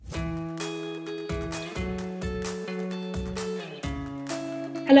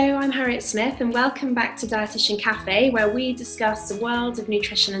Hello, I'm Harriet Smith and welcome back to Dietitian Cafe, where we discuss the world of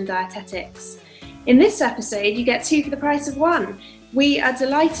nutrition and dietetics. In this episode, you get two for the price of one. We are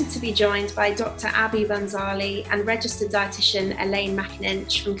delighted to be joined by Dr. Abi Bhanzali and registered dietitian Elaine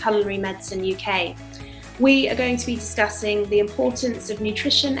McAninch from Culinary Medicine UK. We are going to be discussing the importance of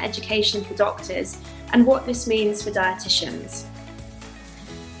nutrition education for doctors and what this means for dietitians.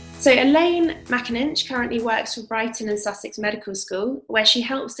 So Elaine McAninch currently works for Brighton and Sussex Medical School, where she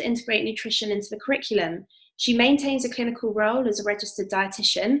helps to integrate nutrition into the curriculum. She maintains a clinical role as a registered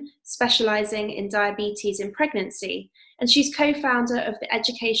dietitian, specialising in diabetes in pregnancy, and she's co-founder of the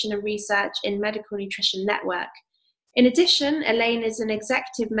Education and Research in Medical Nutrition Network. In addition, Elaine is an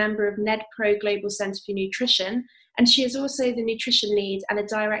executive member of NEDPro Global Centre for Nutrition, and she is also the nutrition lead and a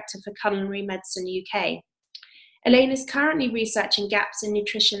director for Culinary Medicine UK. Elaine is currently researching gaps in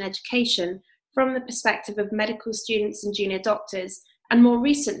nutrition education from the perspective of medical students and junior doctors, and more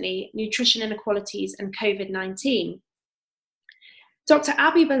recently, nutrition inequalities and COVID-19. Dr.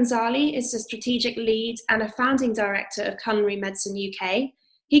 Abi Bhanzali is the strategic lead and a founding director of Culinary Medicine UK.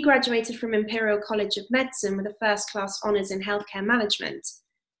 He graduated from Imperial College of Medicine with a first-class honours in healthcare management.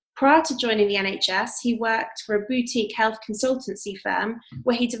 Prior to joining the NHS, he worked for a boutique health consultancy firm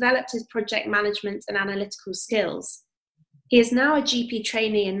where he developed his project management and analytical skills. He is now a GP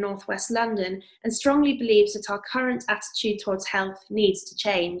trainee in North West London and strongly believes that our current attitude towards health needs to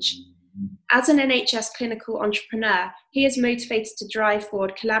change. As an NHS clinical entrepreneur, he is motivated to drive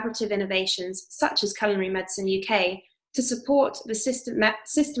forward collaborative innovations such as Culinary Medicine UK to support the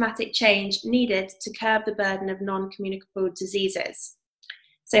systematic change needed to curb the burden of non-communicable diseases.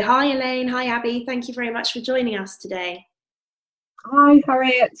 So hi Elaine, hi Abi, thank you very much for joining us today. Hi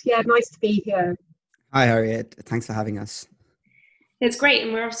Harriet, yeah, nice to be here. Hi Harriet, thanks for having us. It's great,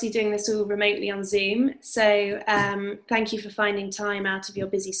 and we're obviously doing this all remotely on Zoom, so thank you for finding time out of your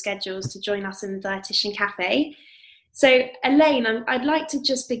busy schedules to join us in the Dietitian Cafe. So Elaine, I'd like to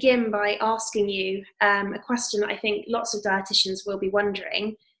just begin by asking you a question that I think lots of dietitians will be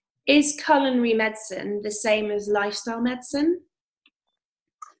wondering. Is culinary medicine the same as lifestyle medicine?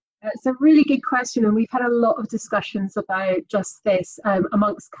 It's a really good question, and we've had a lot of discussions about just this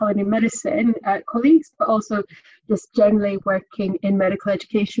amongst culinary medicine colleagues, but also just generally working in medical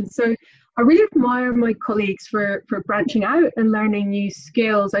education. So I really admire my colleagues for branching out and learning new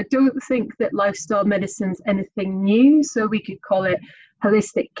skills. I don't think that lifestyle medicine's anything new, so we could call it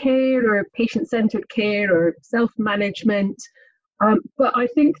holistic care or patient-centered care or self-management. But I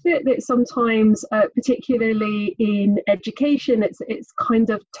think that sometimes, particularly in education, it's kind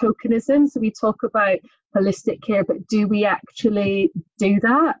of tokenism. So we talk about holistic care, but do we actually do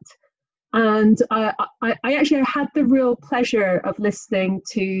that? And I actually had the real pleasure of listening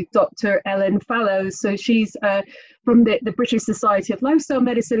to Dr. Ellen Fallows. So she's from the British Society of Lifestyle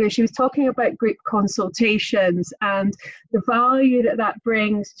Medicine, and she was talking about group consultations and the value that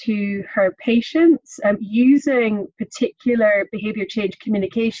brings to her patients using particular behaviour change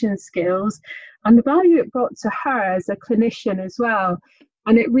communication skills, and the value it brought to her as a clinician as well.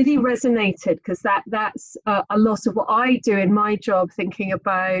 And it really resonated because that's a lot of what I do in my job, thinking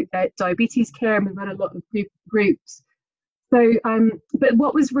about diabetes care, and we've had a lot of groups. So, but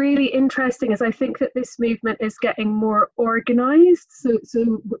what was really interesting is I think that this movement is getting more organised. So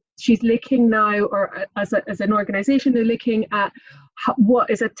she's looking now, or as an organisation, they're looking at what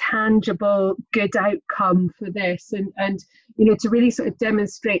is a tangible good outcome for this, and you know, to really sort of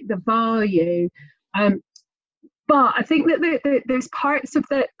demonstrate the value. But I think that there's parts of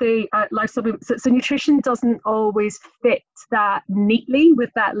the lifestyle movement. So nutrition doesn't always fit that neatly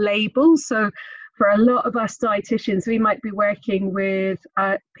with that label. So for a lot of us dietitians, we might be working with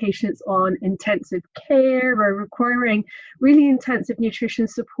patients on intensive care or requiring really intensive nutrition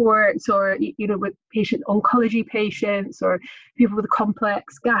support, or you know, with patient oncology patients or people with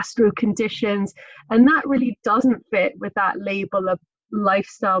complex gastro conditions, and that really doesn't fit with that label of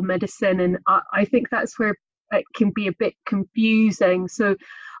lifestyle medicine. And I think that's where it can be a bit confusing. So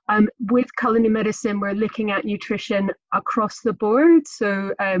with culinary medicine, we're looking at nutrition across the board.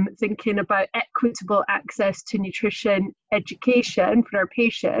 So thinking about equitable access to nutrition education for our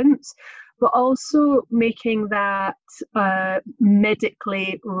patients, but also making that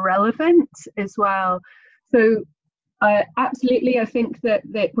medically relevant as well. So absolutely, I think that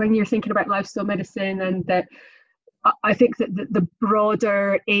when you're thinking about lifestyle medicine, and that I think that the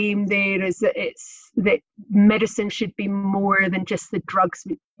broader aim there is that medicine should be more than just the drugs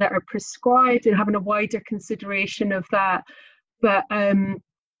that are prescribed, and having a wider consideration of that. But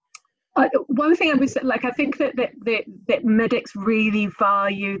one thing I was like, I think that medics really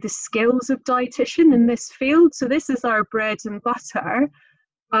value the skills of dietitian in this field. So this is our bread and butter.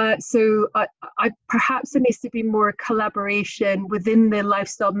 So I perhaps there needs to be more collaboration within the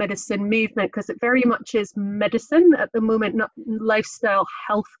lifestyle medicine movement, because it very much is medicine at the moment, not lifestyle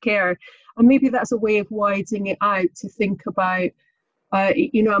healthcare. And maybe that's a way of widening it out to think about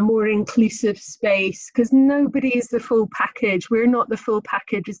a more inclusive space, because nobody is the full package. We're not the full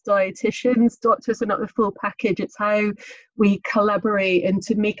package as dietitians. Doctors are not the full package. It's how we collaborate and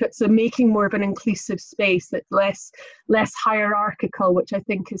to make it, so making more of an inclusive space that's less hierarchical, which I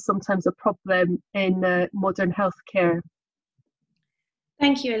think is sometimes a problem in modern healthcare.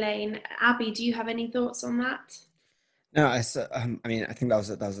 Thank you, Elaine. Abby, do you have any thoughts on that? No, I think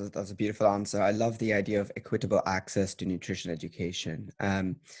that was a beautiful answer. I love the idea of equitable access to nutrition education.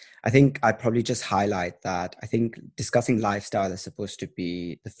 I think I'd probably just highlight that I think discussing lifestyle is supposed to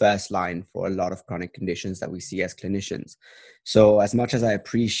be the first line for a lot of chronic conditions that we see as clinicians. So as much as I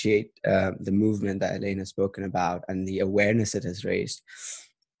appreciate the movement that Elaine has spoken about and the awareness it has raised,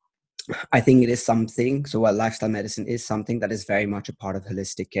 I think it is something, so while lifestyle medicine is something that is very much a part of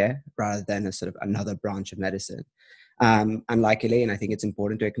holistic care rather than a sort of another branch of medicine. And like Elaine, I think it's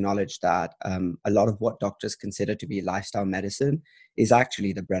important to acknowledge that a lot of what doctors consider to be lifestyle medicine is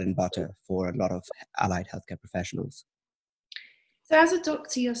actually the bread and butter for a lot of allied healthcare professionals. So as a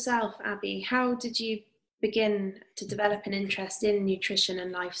doctor yourself, Abby, how did you begin to develop an interest in nutrition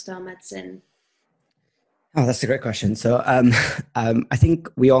and lifestyle medicine? Oh, that's a great question. So I think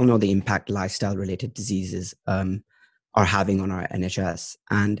we all know the impact lifestyle-related diseases are having on our NHS.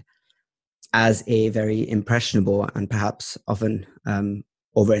 And as a very impressionable and perhaps often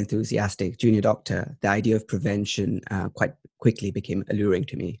over-enthusiastic junior doctor, the idea of prevention quite quickly became alluring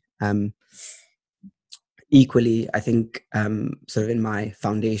to me. Equally, I think sort of in my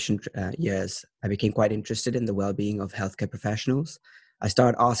foundation years, I became quite interested in the well-being of healthcare professionals. I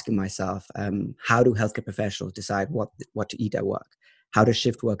started asking myself, how do healthcare professionals decide what to eat at work? How does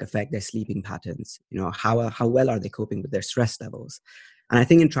shift work affect their sleeping patterns? How well are they coping with their stress levels? And I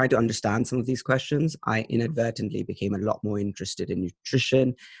think in trying to understand some of these questions, I inadvertently became a lot more interested in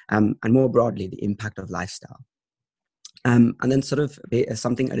nutrition and more broadly, the impact of lifestyle. And then sort of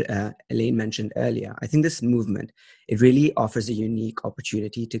something Elaine mentioned earlier, I think this movement, it really offers a unique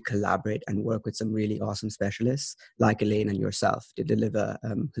opportunity to collaborate and work with some really awesome specialists like Elaine and yourself to deliver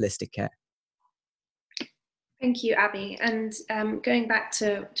holistic care. Thank you, Abby. And going back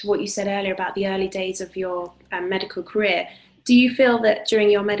to what you said earlier about the early days of your medical career, do you feel that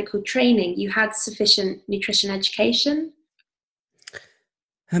during your medical training you had sufficient nutrition education?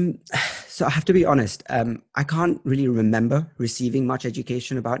 So I have to be honest, I can't really remember receiving much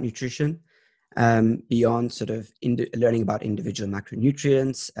education about nutrition beyond sort of learning about individual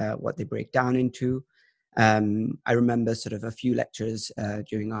macronutrients, what they break down into. I remember sort of a few lectures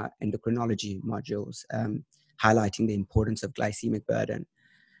during our endocrinology modules highlighting the importance of glycemic burden.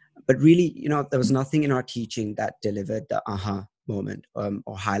 But really, there was nothing in our teaching that delivered the aha moment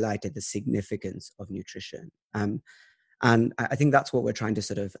or highlighted the significance of nutrition. And I think that's what we're trying to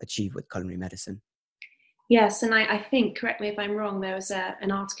sort of achieve with culinary medicine. Yes, and I think, correct me if I'm wrong, there was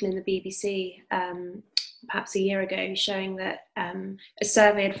an article in the BBC perhaps a year ago showing that a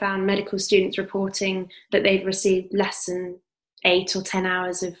survey had found medical students reporting that they'd received less than 8 or 10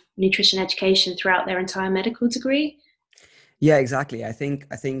 hours of nutrition education throughout their entire medical degree. Yeah, exactly. I think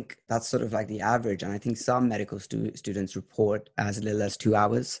that's sort of like the average. And I think some medical students report as little as 2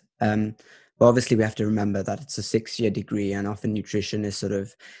 hours. But obviously we have to remember that it's a 6-year degree and often nutrition is sort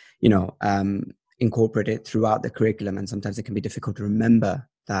of, incorporated throughout the curriculum. And sometimes it can be difficult to remember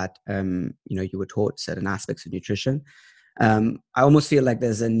that, you were taught certain aspects of nutrition. I almost feel like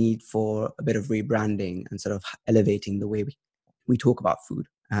there's a need for a bit of rebranding and sort of elevating the way we talk about food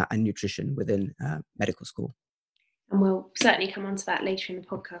and nutrition within medical school. And we'll certainly come on to that later in the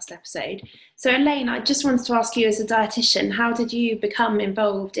podcast episode. So Elaine, I just wanted to ask you as a dietitian, how did you become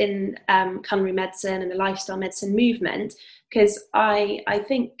involved in culinary medicine and the lifestyle medicine movement? Because I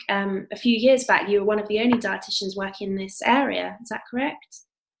think a few years back, you were one of the only dietitians working in this area. Is that correct?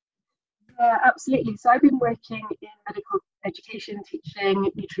 Yeah, absolutely. So I've been working in medical education, teaching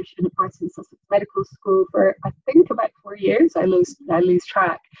nutrition at Brighton Sussex Medical School for, I think, about 4 years. I lose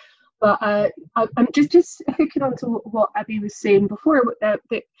track. But I'm just hooking on to what Abby was saying before. That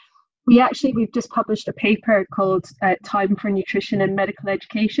we've just published a paper called Time for Nutrition and Medical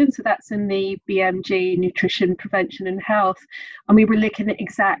Education. So that's in the BMJ Nutrition Prevention and Health. And we were looking at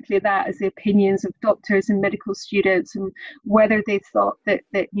exactly that as the opinions of doctors and medical students and whether they thought that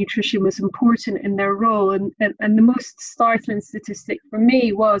nutrition was important in their role. And the most startling statistic for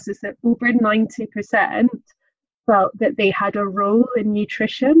me is that over 90% felt that they had a role in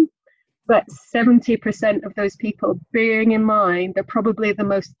nutrition. but 70% of those people, bearing in mind they're probably the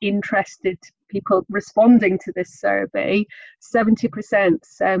most interested people responding to this survey,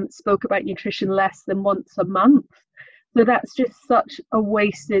 70% spoke about nutrition less than once a month. So that's just such a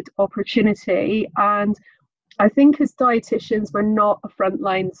wasted opportunity. And I think as dietitians, we're not a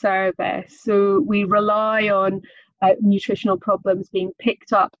frontline service. So we rely on nutritional problems being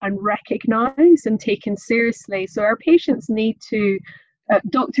picked up and recognised and taken seriously. So our patients need to,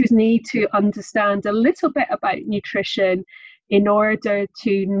 doctors need to understand a little bit about nutrition in order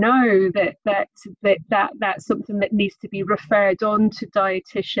to know that's something that needs to be referred on to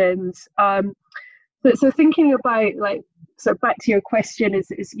dietitians. So thinking about, like, so back to your question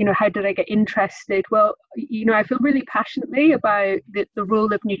is, how did I get interested? Well, I feel really passionately about the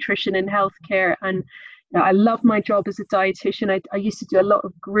role of nutrition in healthcare, and I love my job as a dietitian. I used to do a lot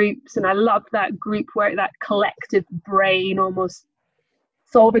of groups, and I love that group work, that collective brain, almost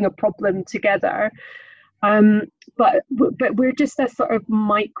solving a problem together. But we're just a sort of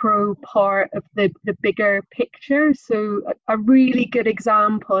micro part of the bigger picture. So a really good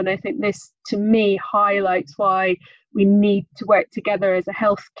example, and I think this to me highlights why we need to work together as a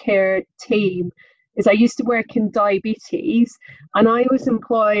healthcare team, is I used to work in diabetes, and I was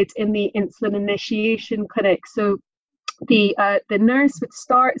employed in the insulin initiation clinic. So the nurse would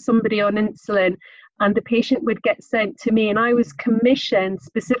start somebody on insulin, and the patient would get sent to me, and I was commissioned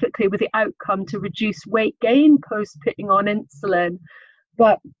specifically with the outcome to reduce weight gain post putting on insulin.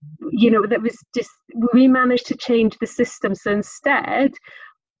 But that was just, we managed to change the system. So instead,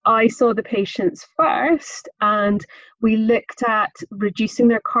 I saw the patients first, and we looked at reducing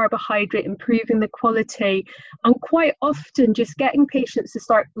their carbohydrate, improving the quality, and quite often just getting patients to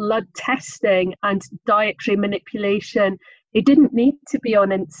start blood testing and dietary manipulation. They didn't need to be on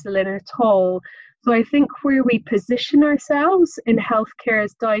insulin at all. So I think where we position ourselves in healthcare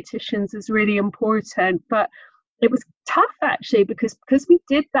as dietitians is really important. But it was tough, actually, because we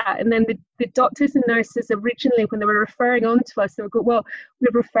did that. And then the doctors and nurses originally, when they were referring on to us, they would go, well,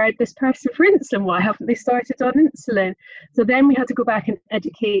 we've referred this person for insulin. Why haven't they started on insulin? So then we had to go back and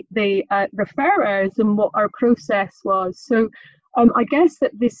educate the referrers on what our process was. So I guess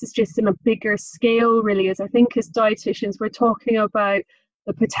that this is just on a bigger scale, really, as I think as dietitians, we're talking about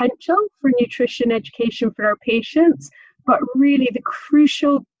the potential for nutrition education for our patients, but really the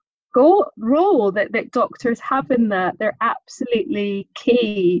crucial role that doctors have in that. They're absolutely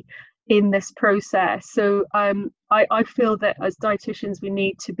key in this process. So I feel that as dietitians, we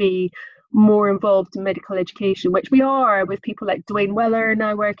need to be more involved in medical education, which we are, with people like Dwayne Weller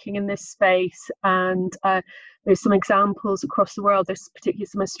now working in this space. And there's some examples across the world. There's particularly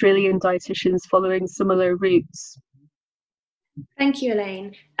some Australian dietitians following similar routes. Thank you,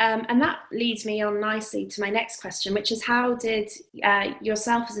 Elaine. And that leads me on nicely to my next question, which is, how did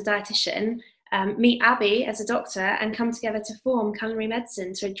yourself as a dietitian meet Abby as a doctor and come together to form Culinary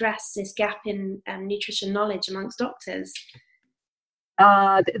Medicine to address this gap in nutrition knowledge amongst doctors?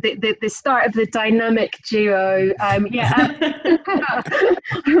 The start of the dynamic duo.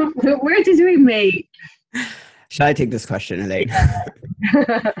 Where did we meet? Shall I take this question, Elaine?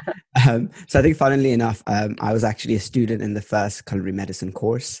 So I think, funnily enough, I was actually a student in the first culinary medicine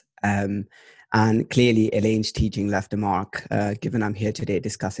course. And clearly Elaine's teaching left a mark, given I'm here today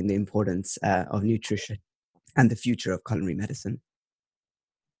discussing the importance of nutrition and the future of culinary medicine.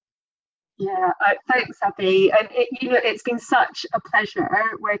 Yeah, thanks, Abby. And it's been such a pleasure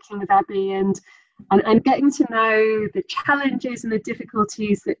working with Abby and getting to know the challenges and the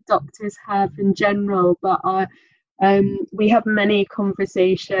difficulties that doctors have in general. But we have many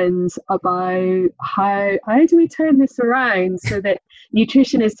conversations about how do we turn this around so that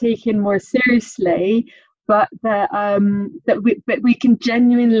nutrition is taken more seriously, but that we can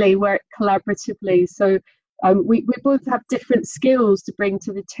genuinely work collaboratively. So we both have different skills to bring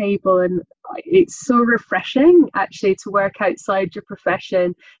to the table, and it's so refreshing actually to work outside your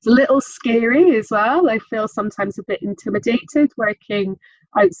profession. It's a little scary as well. I feel sometimes a bit intimidated working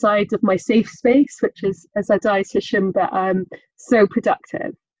outside of my safe space, which is as a dietitian, but so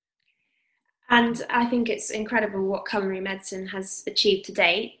productive. And I think it's incredible what culinary medicine has achieved to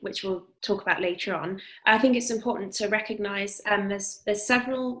date, which we'll talk about later on. I think it's important to recognise there's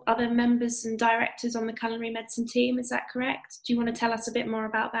several other members and directors on the culinary medicine team. Is that correct? Do you want to tell us a bit more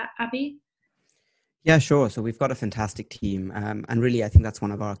about that, Abby? Yeah, sure. So we've got a fantastic team. And really, I think that's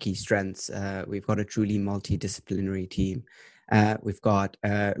one of our key strengths. We've got a truly multidisciplinary team. We've got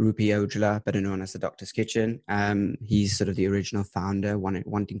Rupi Ojala, better known as the Doctor's Kitchen. He's sort of the original founder,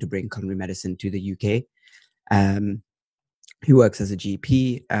 wanting to bring culinary medicine to the UK. He works as a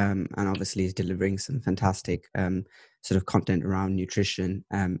GP and obviously is delivering some fantastic sort of content around nutrition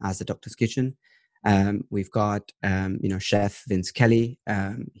as the Doctor's Kitchen. We've got, Chef Vince Kelly.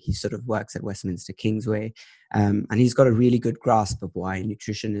 He sort of works at Westminster Kingsway. And he's got a really good grasp of why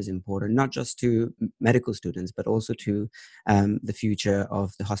nutrition is important, not just to medical students, but also to the future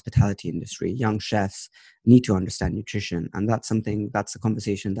of the hospitality industry. Young chefs need to understand nutrition. And that's a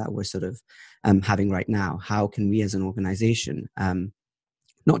conversation that we're sort of having right now. How can we as an organization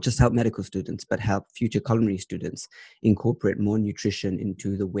not just help medical students, but help future culinary students incorporate more nutrition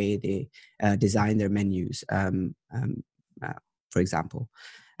into the way they design their menus, for example.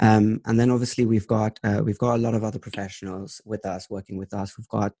 And then obviously we've got a lot of other professionals with us, working with us. We've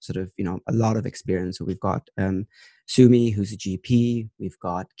got sort of, a lot of experience. So we've got Sumi, who's a GP. We've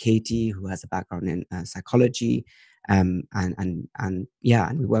got Katie, who has a background in psychology. And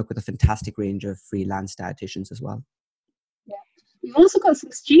we work with a fantastic range of freelance dietitians as well. We've also got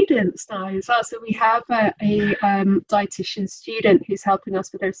some students now as well. So we have a dietitian student who's helping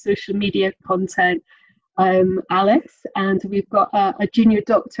us with our social media content, Alice, and we've got a junior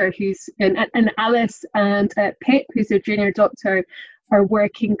doctor and Alice and Pip, who's a junior doctor, are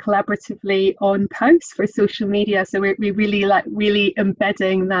working collaboratively on posts for social media. So we really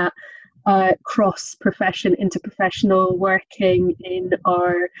embedding that cross-profession, interprofessional working in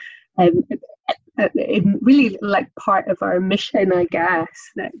our really like part of our mission, I guess,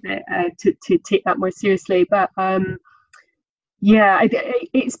 to take that more seriously. But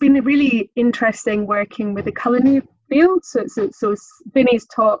it's been really interesting working with the culinary field. So Vinny's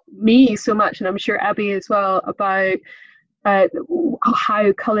taught me so much, and I'm sure Abby as well, about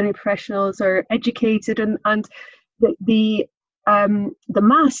how culinary professionals are educated and the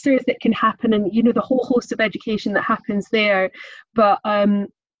masters that can happen, and the whole host of education that happens there. But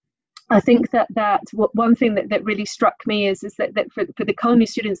I think that one thing that really struck me is that for the culinary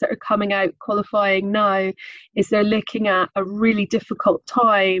students that are coming out qualifying now, is they're looking at a really difficult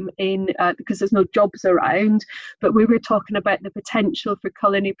time because there's no jobs around. But we were talking about the potential for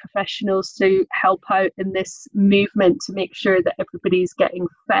culinary professionals to help out in this movement to make sure that everybody's getting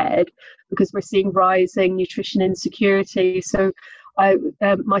fed, because we're seeing rising nutrition insecurity. So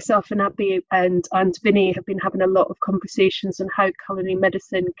myself and Abby and Vinny have been having a lot of conversations on how culinary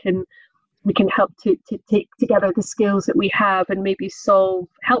medicine we can help to take together the skills that we have and maybe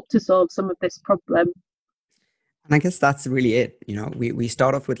help to solve some of this problem. And I guess that's really it. We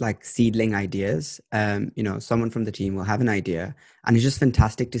start off with like seedling ideas. Someone from the team will have an idea, and it's just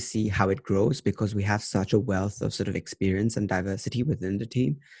fantastic to see how it grows, because we have such a wealth of sort of experience and diversity within the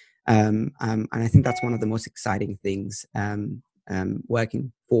team. And I think that's one of the most exciting things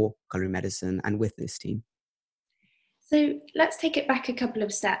working for culinary medicine and with this team. So let's take it back a couple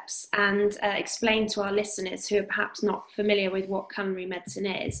of steps and explain to our listeners who are perhaps not familiar with what culinary medicine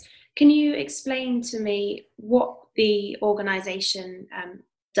is. Can you explain to me what the organisation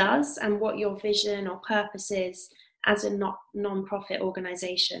does and what your vision or purpose is as a non-profit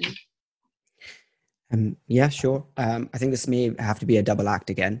organisation? Yeah, sure. I think this may have to be a double act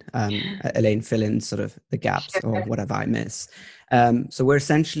again. Elaine, fill in sort of the gaps or whatever I miss. So we're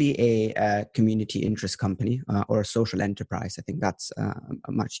essentially a community interest company or a social enterprise. I think that's a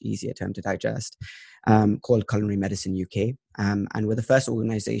much easier term to digest, called Culinary Medicine UK. And we're the first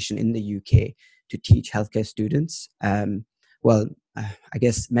organisation in the UK to teach healthcare students, I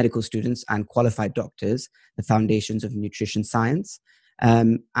guess medical students and qualified doctors, the foundations of nutrition science.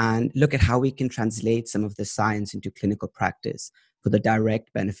 And look at how we can translate some of the science into clinical practice for the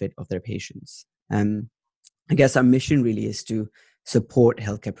direct benefit of their patients. I guess our mission really is to support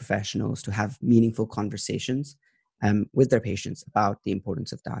healthcare professionals to have meaningful conversations with their patients about the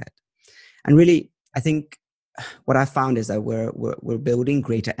importance of diet. And really, I think what I found is that we're building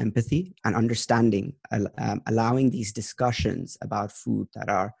greater empathy and understanding, allowing these discussions about food that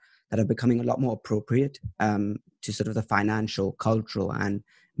are becoming a lot more appropriate to sort of the financial, cultural, and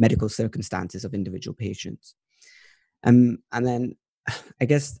medical circumstances of individual patients. And then I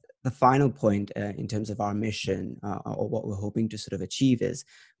guess the final point in terms of our mission or what we're hoping to sort of achieve is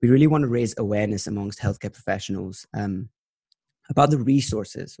we really want to raise awareness amongst healthcare professionals about the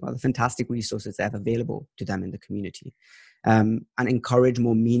resources, the fantastic resources they have available to them in the community, and encourage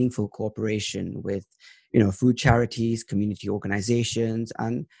more meaningful cooperation with food charities, community organizations,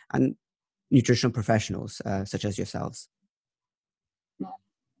 and nutritional professionals such as yourselves.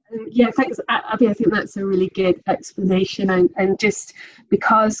 Yeah, thanks, Abby. I think that's a really good explanation. And just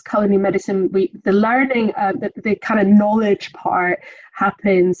because culinary medicine, the learning, the kind of knowledge part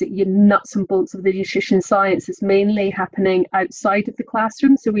happens, nuts and bolts of the nutrition science is mainly happening outside of the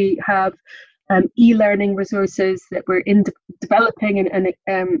classroom. So we have e-learning resources that we're developing and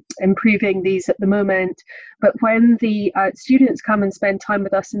improving these at the moment. But when the students come and spend time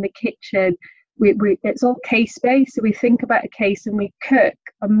with us in the kitchen, it's all case-based. So we think about a case and we cook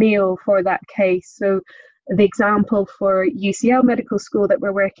a meal for that case. So the example for UCL Medical School that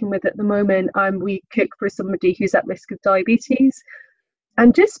we're working with at the moment, we cook for somebody who's at risk of diabetes.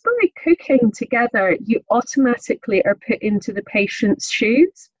 And just by cooking together, you automatically are put into the patient's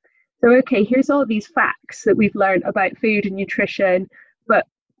shoes. So, okay, here's all these facts that we've learned about food and nutrition, but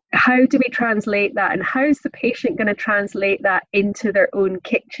how do we translate that? And how is the patient going to translate that into their own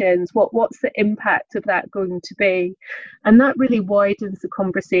kitchens? What's the impact of that going to be? And that really widens the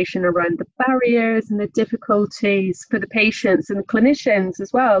conversation around the barriers and the difficulties for the patients and the clinicians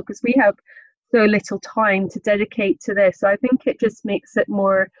as well, because we have so little time to dedicate to this. So I think it just makes it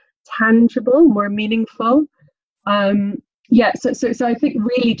more tangible, more meaningful. So I think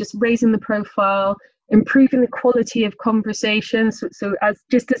really just raising the profile, improving the quality of conversations. So as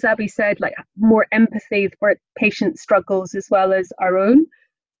Abby said, like more empathy for patient struggles as well as our own,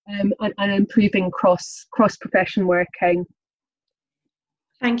 and improving cross-profession working.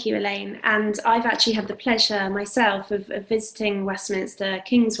 Thank you, Elaine. And I've actually had the pleasure myself of visiting Westminster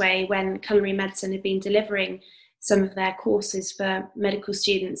Kingsway when culinary medicine had been delivering some of their courses for medical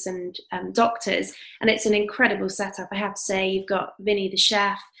students and doctors. And it's an incredible setup. I have to say, you've got Vinny, the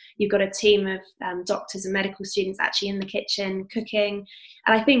chef, you've got a team of doctors and medical students actually in the kitchen cooking.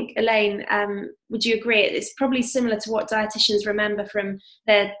 And I think, Elaine, would you agree? It's probably similar to what dietitians remember from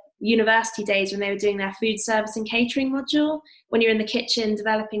their university days when they were doing their food service and catering module, when you're in the kitchen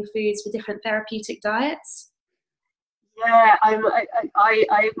developing foods for different therapeutic diets. Yeah, I'm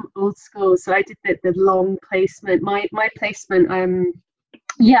old school, so I did the long placement. My placement,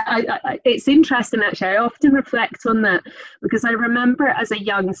 it's interesting actually. I often reflect on that because I remember as a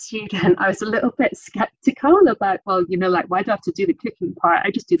young student, I was a little bit skeptical about, why do I have to do the cooking part? I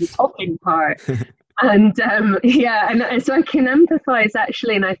just do the talking part. And so I can empathise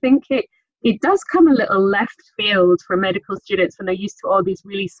actually, and I think it does come a little left field for medical students when they're used to all these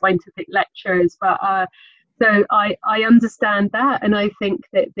really scientific lectures, but. So I understand that, and I think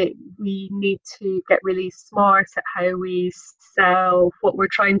that we need to get really smart at how we sell what we're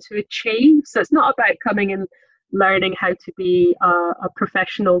trying to achieve. So it's not about coming and learning how to be a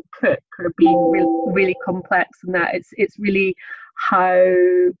professional cook or being really complex in that. It's really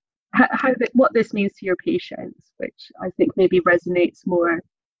what this means to your patients, which I think maybe resonates more.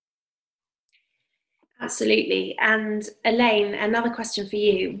 Absolutely. And Elaine, another question for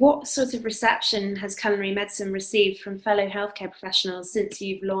you. What sort of reception has culinary medicine received from fellow healthcare professionals since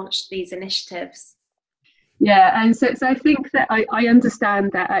you've launched these initiatives? Yeah, and so I think that I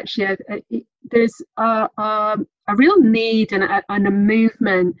understand that actually there's a real need and a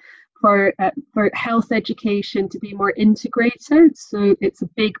movement for health education to be more integrated. So it's a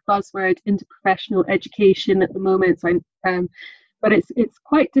big buzzword, interprofessional education at the moment. So but it's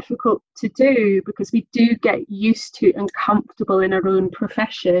quite difficult to do because we do get used to and comfortable in our own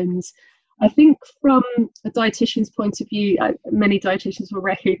professions. I think from a dietitian's point of view, many dietitians will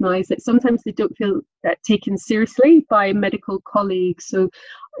recognise that sometimes they don't feel taken seriously by medical colleagues. So,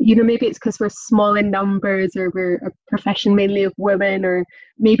 maybe it's because we're small in numbers, or we're a profession mainly of women, or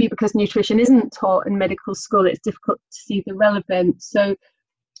maybe because nutrition isn't taught in medical school, it's difficult to see the relevance. So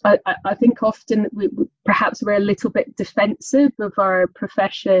I think often perhaps we're a little bit defensive of our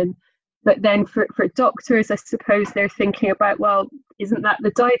profession, but then for doctors, I suppose they're thinking about, well, isn't that the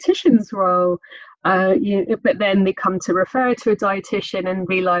dietitian's role? But then they come to refer to a dietitian and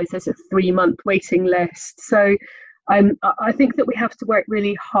realise there's a 3-month waiting list. So I think that we have to work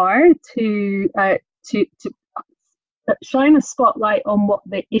really hard to shine a spotlight on what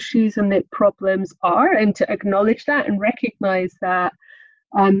the issues and the problems are, and to acknowledge that and recognise that.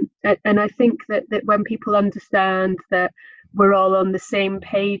 And I think that when people understand that we're all on the same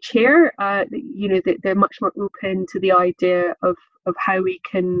page here, that they're much more open to the idea of how we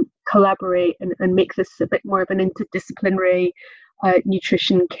can collaborate and make this a bit more of an interdisciplinary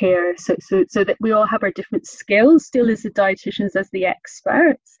nutrition care, so that we all have our different skills still as the dietitians, as the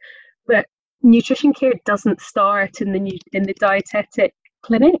experts, but nutrition care doesn't start in the dietetic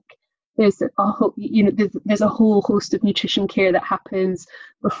clinic. There's a whole host of nutrition care that happens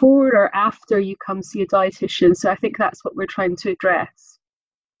before or after you come see a dietitian. So I think that's what we're trying to address.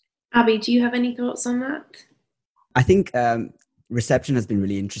 Abby, do you have any thoughts on that? I think reception has been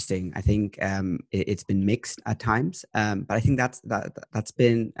really interesting. I think it's been mixed at times, but I think that's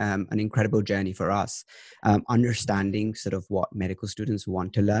been an incredible journey for us, understanding sort of what medical students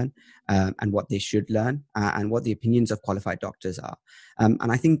want to learn, and what they should learn, and what the opinions of qualified doctors are.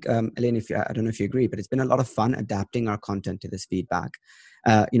 And I think, Elaine, I don't know if you agree, but it's been a lot of fun adapting our content to this feedback.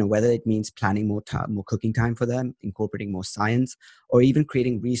 Whether it means planning more cooking time for them, incorporating more science, or even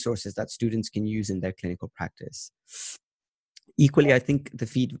creating resources that students can use in their clinical practice. Equally, I think the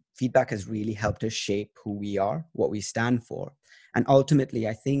feedback has really helped us shape who we are, what we stand for. And ultimately,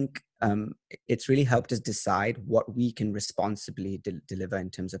 I think it's really helped us decide what we can responsibly deliver in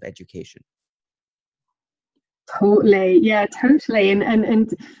terms of education. Totally, yeah, totally.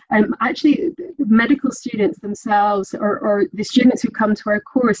 And actually, medical students themselves, or the students who come to our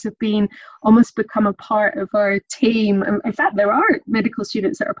course, have almost become a part of our team. In fact, there are medical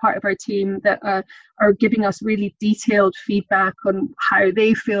students that are part of our team that are giving us really detailed feedback on how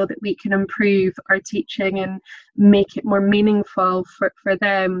they feel that we can improve our teaching and make it more meaningful for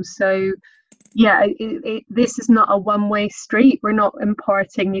them. So yeah, this is not a one-way street. We're not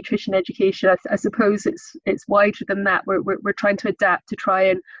imparting nutrition education. I suppose it's wider than that. We're trying to adapt to try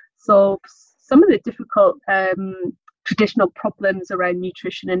and solve some of the difficult traditional problems around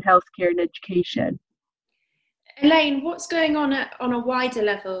nutrition and healthcare and education. Elaine, what's going on a wider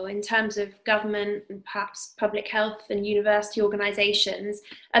level in terms of government and perhaps public health and university organisations?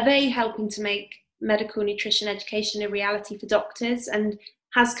 Are they helping to make medical nutrition education a reality for doctors? And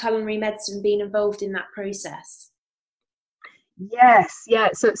has culinary medicine been involved in that process? Yes, yeah.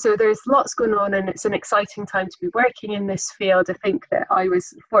 So there's lots going on, and it's an exciting time to be working in this field. I think that I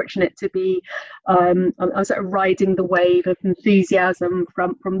was fortunate to be, I was sort of riding the wave of enthusiasm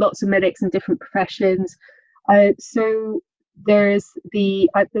from lots of medics in different professions. So there's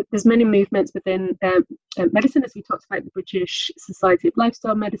many movements within medicine, as we talked about, the British Society of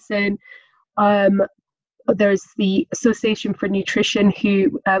Lifestyle Medicine. There's the Association for Nutrition,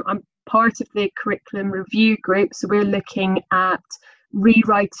 who I'm part of the curriculum review group. So we're looking at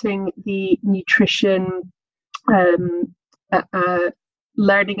rewriting the nutrition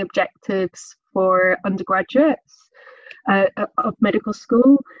learning objectives for undergraduates of medical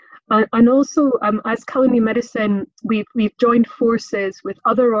school. And also, as Culinary Medicine, we've joined forces with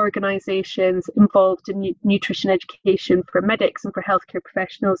other organisations involved in nutrition education for medics and for healthcare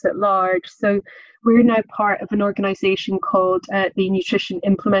professionals at large. So we're now part of an organisation called the Nutrition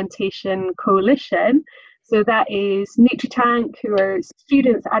Implementation Coalition. So that is NutriTank, who are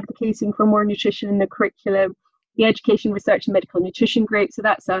students advocating for more nutrition in the curriculum, the Education, Research and Medical Nutrition Group. So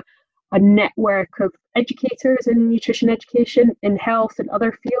that's a network of educators in nutrition education in health and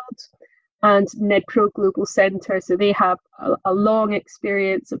other fields, and NEDPRO Global Centre. So they have a long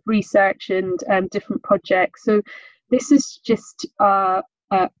experience of research and different projects. So this is just a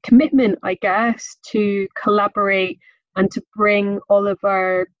commitment, I guess, to collaborate and to bring all of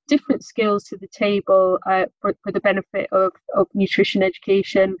our different skills to the table for the benefit of nutrition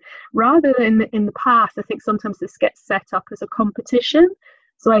education. Rather than in the past, I think sometimes this gets set up as a competition.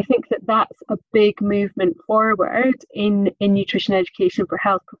 So I think that that's a big movement forward in nutrition education for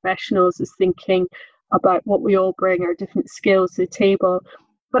health professionals, is thinking about what we all bring, our different skills to the table.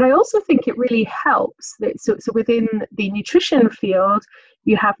 But I also think it really helps that so within the nutrition field,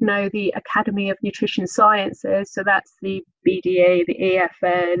 you have now the Academy of Nutrition Sciences. So that's the BDA, the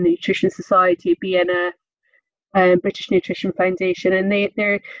AFN, the Nutrition Society, BNF, British Nutrition Foundation, and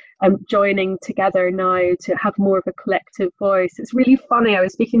they're joining together now to have more of a collective voice. It's really funny. I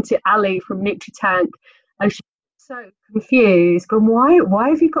was speaking to Ali from NutriTank, and she was so confused, going, why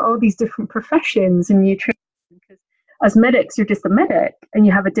have you got all these different professions in nutrition? Because as medics, you're just a medic and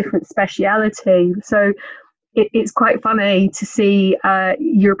you have a different speciality. So it's quite funny to see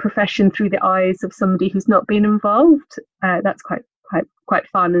your profession through the eyes of somebody who's not been involved. That's quite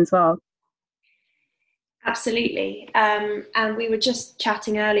fun as well. Absolutely. And we were just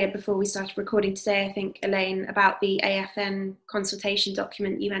chatting earlier before we started recording today, I think, Elaine, about the AFN consultation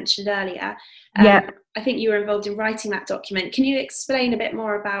document you mentioned earlier. Yeah. I think you were involved in writing that document. Can you explain a bit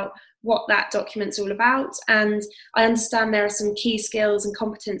more about what that document's all about? And I understand there are some key skills and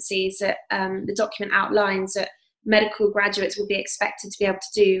competencies that the document outlines that medical graduates will be expected to be able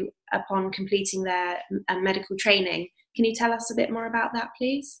to do upon completing their medical training. Can you tell us a bit more about that,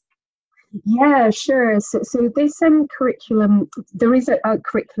 please? Yeah, sure. So this curriculum, there is a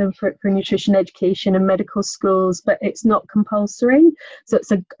curriculum for nutrition education in medical schools, but it's not compulsory. So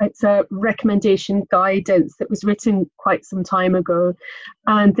it's a recommendation guidance that was written quite some time ago,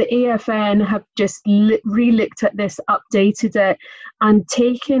 and the AFN have just re-looked at this, updated it, and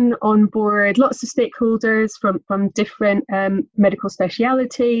taken on board lots of stakeholders from different medical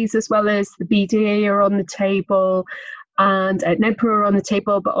specialities, as well as the BDA are on the table, and NEDPRO are on the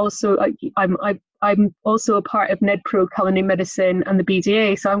table, but also I'm also a part of NEDPRO Culinary Medicine and the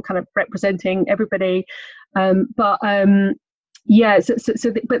BDA, so I'm kind of representing everybody. Yeah, but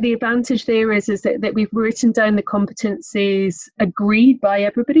the advantage there is that we've written down the competencies agreed by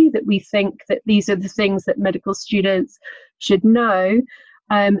everybody, that we think that these are the things that medical students should know.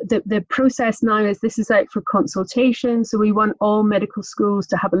 The process now is this is out for consultation, so we want all medical schools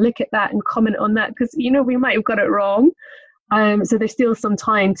to have a look at that and comment on that, because we might have got it wrong. So there's still some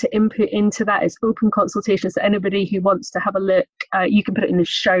time to input into that. It's open consultation, so anybody who wants to have a look, you can put it in the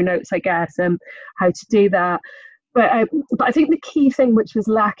show notes, I guess, how to do that. But I think the key thing which was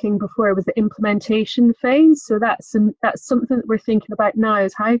lacking before was the implementation phase. So that's something that we're thinking about now,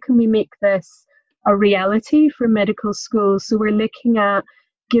 is how can we make this a reality for medical schools? So we're looking at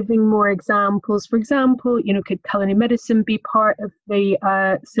giving more examples. For example, could culinary medicine be part of the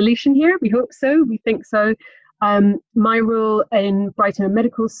solution here? We hope so. We think so. My role in Brighton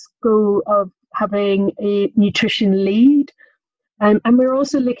Medical School of having a nutrition lead. And we're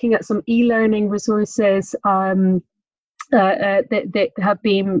also looking at some e-learning resources that have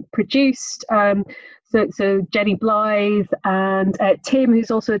been produced. So Jenny Blythe and Tim,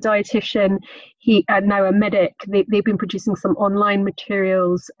 who's also a dietitian, he now a medic, they've been producing some online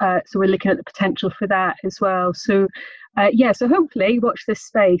materials. So we're looking at the potential for that as well. So so hopefully watch this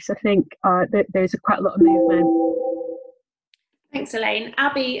space. I think that there's quite a lot of movement. Thanks, Elaine.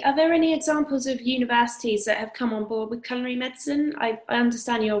 Abby, are there any examples of universities that have come on board with culinary medicine? I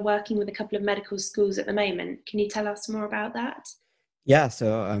understand you're working with a couple of medical schools at the moment. Can you tell us more about that? Yeah,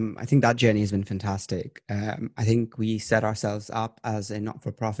 so I think that journey has been fantastic. I think we set ourselves up as a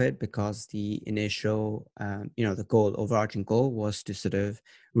not-for-profit because the initial, the overarching goal was to sort of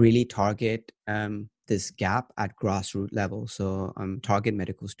really target this gap at grassroots level. So target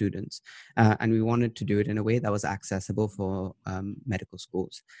medical students. And we wanted to do it in a way that was accessible for medical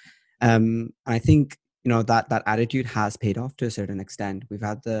schools. I think that attitude has paid off to a certain extent. We've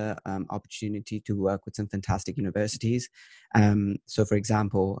had the opportunity to work with some fantastic universities. So, for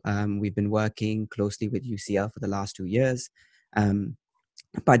example, we've been working closely with UCL for the last 2 years.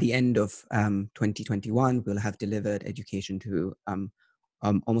 By the end of 2021, we'll have delivered education to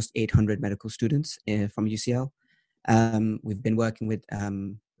almost 800 medical students from UCL. We've been working with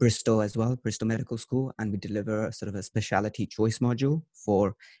Bristol as well, Bristol Medical School, and we deliver sort of a specialty choice module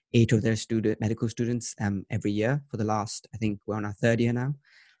for 8 of their medical students every year for the last, I think we're on our 3rd year now.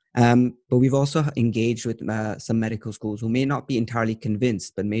 But we've also engaged with some medical schools who may not be entirely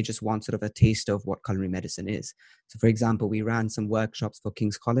convinced, but may just want sort of a taste of what culinary medicine is. So for example, we ran some workshops for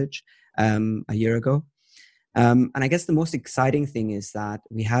King's College a year ago. And I guess the most exciting thing is that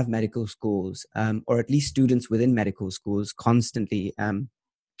we have medical schools, or at least students within medical schools, constantly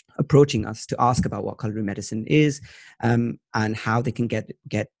approaching us to ask about what culinary medicine is and how they can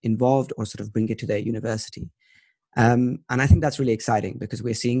get involved or sort of bring it to their university. And I think that's really exciting because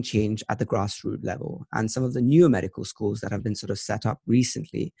we're seeing change at the grassroots level. And some of the newer medical schools that have been sort of set up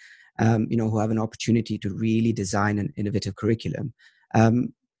recently, who have an opportunity to really design an innovative curriculum,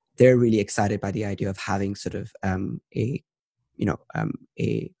 they're really excited by the idea of having sort of a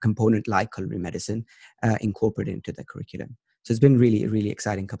component like culinary medicine incorporated into their curriculum. So it's been really, a really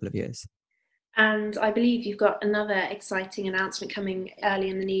exciting couple of years. And I believe you've got another exciting announcement coming early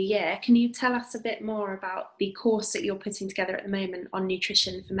in the new year. Can you tell us a bit more about the course that you're putting together at the moment on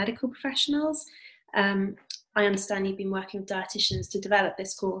nutrition for medical professionals? I understand you've been working with dietitians to develop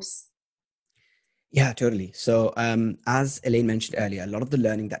this course. Yeah, totally. So as Elaine mentioned earlier, a lot of the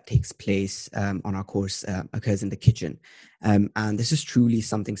learning that takes place on our course occurs in the kitchen. And this is truly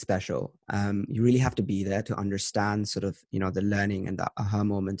something special. You really have to be there to understand sort of, the learning and the aha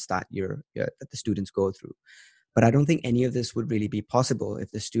moments that that the students go through. But I don't think any of this would really be possible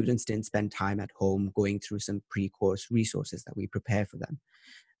if the students didn't spend time at home going through some pre-course resources that we prepare for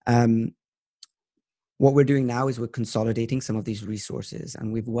them. What we're doing now is we're consolidating some of these resources,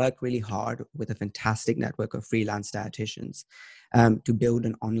 and we've worked really hard with a fantastic network of freelance dietitians to build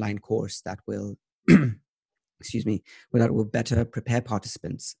an online course that will, that will better prepare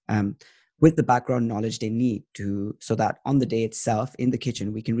participants with the background knowledge they need so that on the day itself in the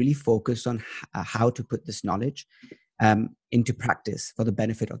kitchen, we can really focus on how to put this knowledge into practice for the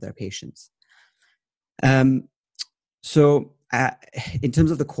benefit of their patients. So in terms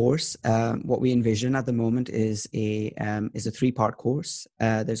of the course, what we envision at the moment is a 3-part course.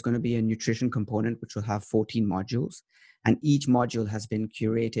 There's going to be a nutrition component, which will have 14 modules. And each module has been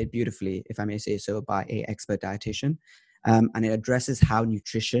curated beautifully, if I may say so, by an expert dietitian. And it addresses how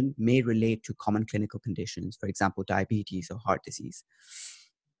nutrition may relate to common clinical conditions, for example, diabetes or heart disease.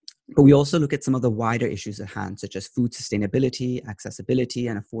 But we also look at some of the wider issues at hand, such as food sustainability, accessibility,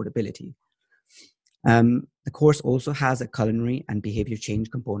 and affordability. The course also has a culinary and behavior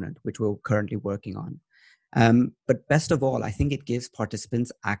change component, which we're currently working on. But best of all, I think it gives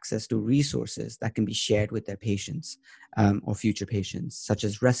participants access to resources that can be shared with their patients or future patients, such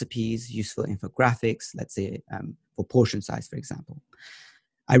as recipes, useful infographics, let's say for portion size, for example.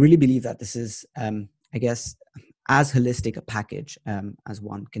 I really believe that this is, I guess, as holistic a package as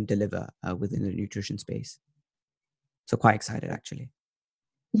one can deliver within the nutrition space. So quite excited, actually.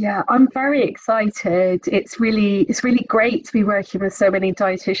 Yeah, I'm very excited. It's really great to be working with so many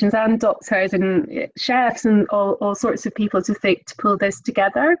dietitians and doctors and chefs and all sorts of people to pull this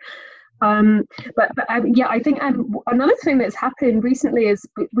together. But I think another thing that's happened recently is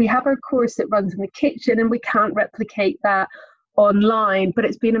we have our course that runs in the kitchen, and we can't replicate that online, but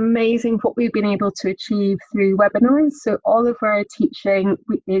it's been amazing what we've been able to achieve through webinars. So all of our teaching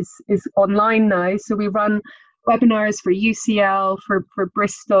is online now. So we run webinars for UCL, for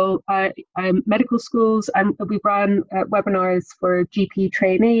Bristol medical schools, and we run webinars for GP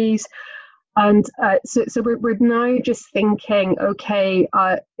trainees. And so we're now just thinking, okay,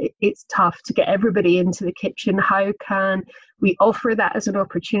 it's tough to get everybody into the kitchen. How can we offer that as an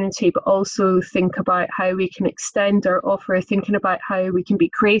opportunity, but also think about how we can extend our offer, thinking about how we can be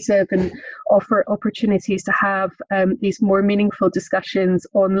creative and offer opportunities to have these more meaningful discussions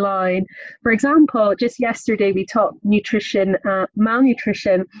online. For example, just yesterday we taught nutrition,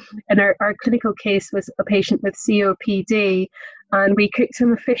 malnutrition, and our clinical case was a patient with COPD. And we cooked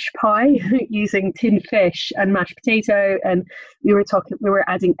him a fish pie using tinned fish and mashed potato. And we were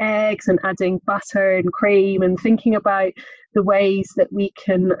adding eggs and adding butter and cream and thinking about the ways that we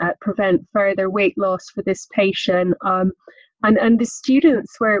can prevent further weight loss for this patient. And the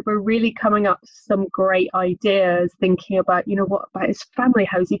students were really coming up with some great ideas, thinking about, what about his family?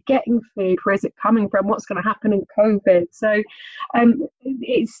 How's he getting food? Where is it coming from? What's going to happen in COVID? So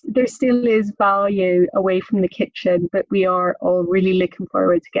there still is value away from the kitchen, but we are all really looking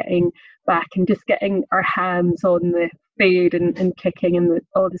forward to getting back and just getting our hands on the food and cooking and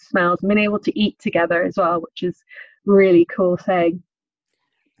all the smells and being able to eat together as well, which is a really cool thing.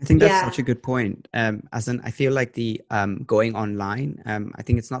 I think that's such a good point. I feel like the going online, I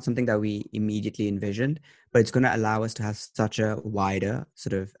think it's not something that we immediately envisioned, but it's going to allow us to have such a wider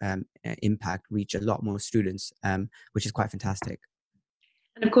sort of impact, reach a lot more students, which is quite fantastic.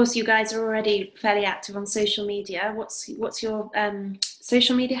 And of course, you guys are already fairly active on social media. What's your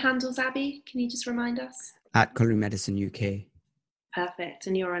social media handles, Abby? Can you just remind us? At Culinary Medicine UK. Perfect.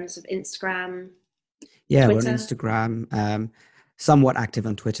 And you're on sort of Instagram? Yeah, Twitter? we're on Instagram. Somewhat active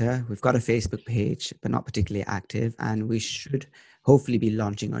on Twitter. We've got a Facebook page, but not particularly active. And we should hopefully be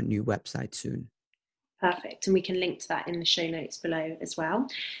launching our new website soon. Perfect. And we can link to that in the show notes below as well.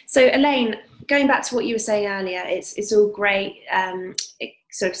 So Elaine, going back to what you were saying earlier, it's all great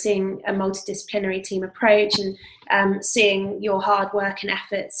sort of seeing a multidisciplinary team approach and seeing your hard work and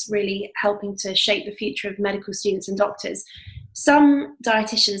efforts really helping to shape the future of medical students and doctors. Some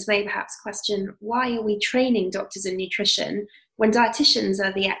dietitians may perhaps question, why are we training doctors in nutrition when dietitians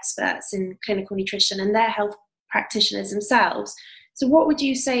are the experts in clinical nutrition and they're health practitioners themselves? So what would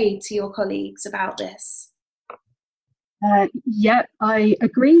you say to your colleagues about this? Yeah, I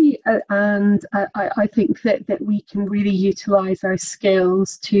agree. And I think that we can really utilise our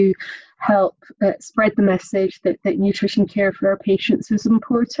skills to help spread the message that nutrition care for our patients is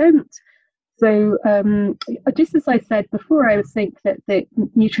important. So just as I said before, I would think that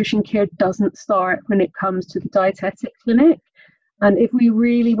nutrition care doesn't start when it comes to the dietetic clinic. And if we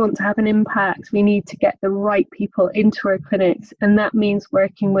really want to have an impact, we need to get the right people into our clinics. And that means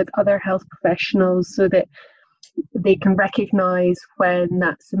working with other health professionals so that they can recognise when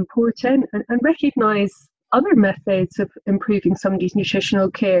that's important and recognise other methods of improving somebody's nutritional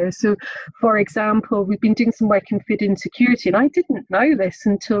care. So, for example, we've been doing some work in food insecurity, and I didn't know this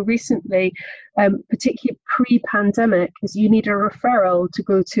until recently, particularly pre-pandemic, is you need a referral to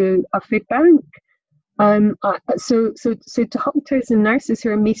go to a food bank. So doctors and nurses who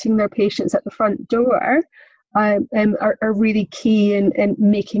are meeting their patients at the front door are really key in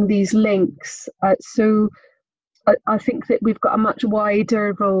making these links. So I think that we've got a much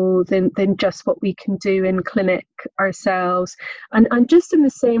wider role than just what we can do in clinic ourselves. And just in the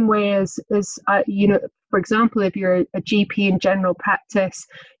same way as for example, if you're a GP in general practice,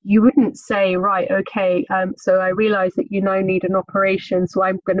 you wouldn't say, right, okay, so I realise that you now need an operation, so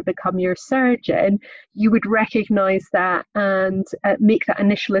I'm going to become your surgeon. You would recognise that and make that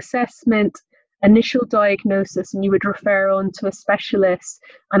initial assessment, initial diagnosis, and you would refer on to a specialist.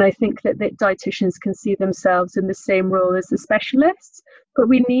 And I think that dietitians can see themselves in the same role as the specialists, but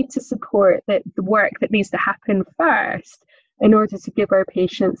we need to support the work that needs to happen first in order to give our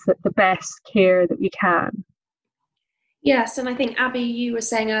patients the best care that we can. Yes, and I think, Abby, you were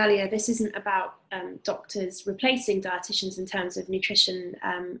saying earlier, this isn't about doctors replacing dietitians in terms of nutrition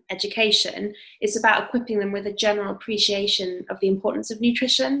education. It's about equipping them with a general appreciation of the importance of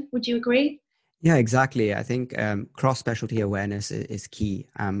nutrition. Would you agree? Yeah, exactly. I think cross-specialty awareness is key.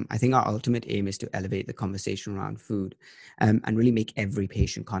 I think our ultimate aim is to elevate the conversation around food and really make every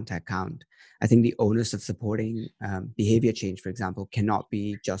patient contact count. I think the onus of supporting behavior change, for example, cannot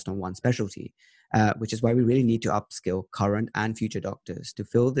be just on one specialty, which is why we really need to upskill current and future doctors to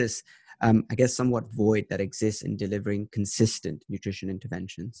fill this, somewhat void that exists in delivering consistent nutrition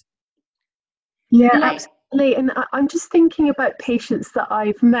interventions. Yeah, absolutely. And I'm just thinking about patients that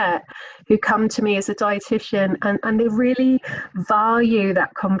I've met who come to me as a dietitian, and they really value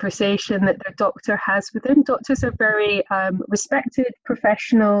that conversation that their doctor has with them. Doctors are very respected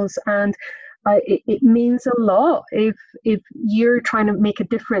professionals, and it means a lot if you're trying to make a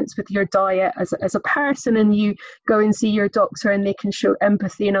difference with your diet as a person, and you go and see your doctor and they can show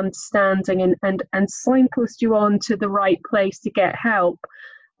empathy and understanding and signpost you on to the right place to get help.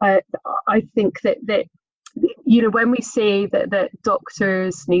 I think that when we say that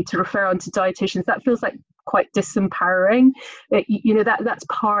doctors need to refer on to dietitians, that feels like quite disempowering. That's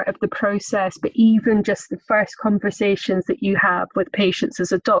part of the process, but even just the first conversations that you have with patients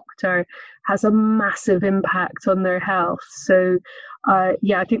as a doctor has a massive impact on their health. So I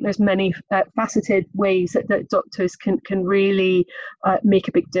think there's many faceted ways that doctors can really make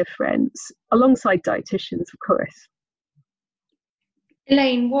a big difference, alongside dietitians, of course.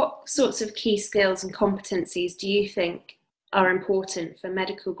 Elaine, what sorts of key skills and competencies do you think are important for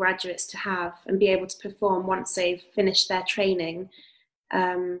medical graduates to have and be able to perform once they've finished their training?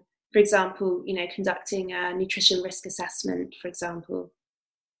 For example, conducting a nutrition risk assessment, for example.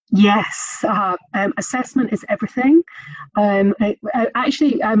 Yes, assessment is everything.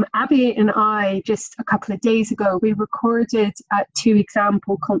 Actually, Abby and I, just a couple of days ago, we recorded 2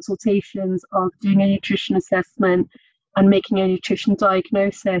 example consultations of doing a nutrition assessment and making a nutrition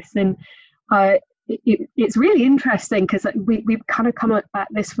diagnosis. And it's really interesting because we've kind of come at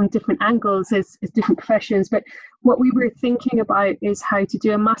this from different angles as different professions. But what we were thinking about is how to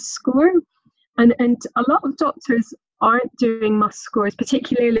do a MUST score. And a lot of doctors aren't doing MUST scores,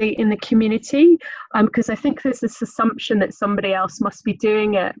 particularly in the community, because I think there's this assumption that somebody else must be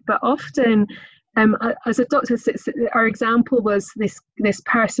doing it. But often, as a doctor, our example was this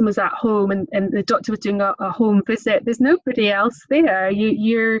person was at home and the doctor was doing a home visit. There's nobody else there.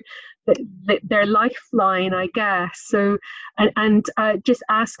 You're their lifeline, I guess. So, and just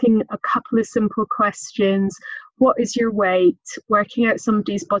asking a couple of simple questions. What is your weight? Working out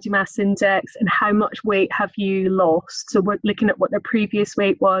somebody's body mass index and how much weight have you lost? So we're looking at what their previous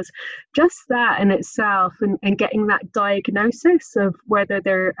weight was. Just that in itself, and getting that diagnosis of whether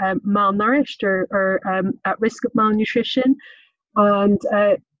they're malnourished or at risk of malnutrition. And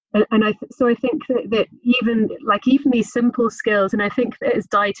I think that even these simple skills, and I think that as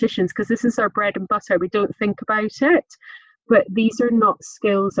dietitians, because this is our bread and butter, we don't think about it. But these are not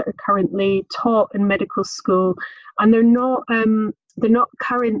skills that are currently taught in medical school, and they're not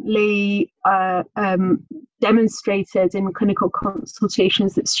currently demonstrated in clinical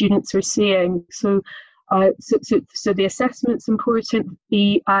consultations that students are seeing. So the assessment's important.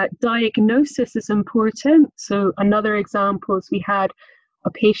 The diagnosis is important. So another example is we had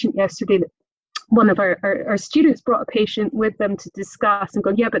a patient yesterday that one of our students brought a patient with them to discuss and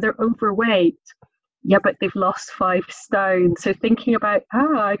go, yeah, but they're overweight. Yeah, but they've lost 5 stone. So thinking about,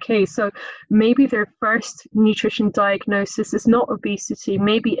 okay, so maybe their first nutrition diagnosis is not obesity.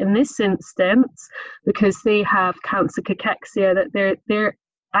 Maybe in this instance, because they have cancer cachexia, that their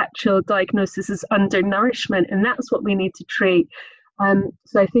actual diagnosis is undernourishment, and that's what we need to treat.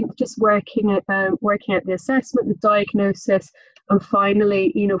 So I think just working at the assessment, the diagnosis, and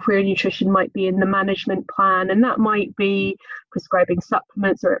finally, where nutrition might be in the management plan, and that might be prescribing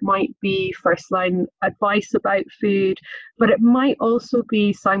supplements, or it might be first line advice about food, but it might also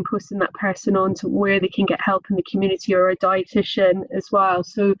be signposting that person on to where they can get help in the community or a dietitian as well.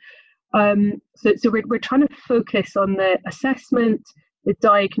 So So we're trying to focus on the assessment, the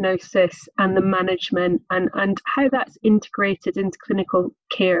diagnosis, and the management, and how that's integrated into clinical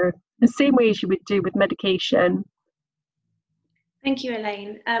care, the same way as you would do with medication. Thank you,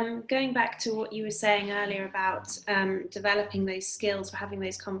 Elaine. Going back to what you were saying earlier about developing those skills for having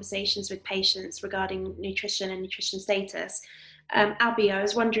those conversations with patients regarding nutrition and nutrition status, Abby, I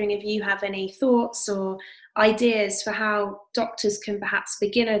was wondering if you have any thoughts or ideas for how doctors can perhaps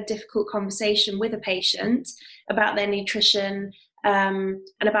begin a difficult conversation with a patient about their nutrition and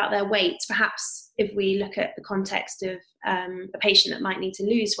about their weight. Perhaps if we look at the context of a patient that might need to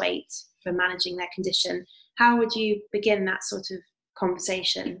lose weight for managing their condition, how would you begin that sort of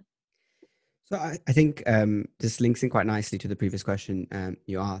conversation? So I think this links in quite nicely to the previous question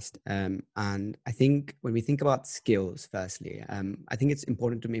you asked. And I think when we think about skills, firstly, I think it's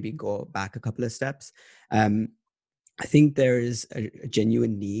important to maybe go back a couple of steps. I think there is a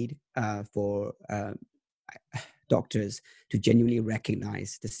genuine need for doctors to genuinely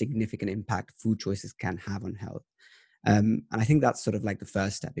recognize the significant impact food choices can have on health. And I think that's sort of like the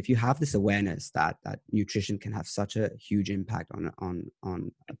first step. If you have this awareness that nutrition can have such a huge impact on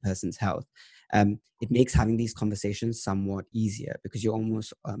a person's health, it makes having these conversations somewhat easier because you're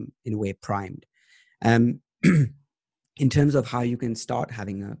almost in a way primed. In terms of how you can start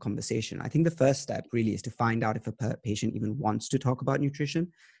having a conversation, I think the first step really is to find out if a patient even wants to talk about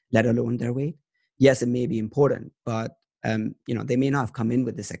nutrition, let alone their weight. Yes, it may be important, but they may not have come in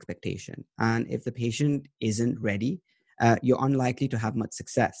with this expectation. And if the patient isn't ready, you're unlikely to have much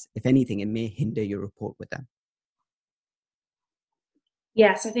success. If anything, it may hinder your rapport with them.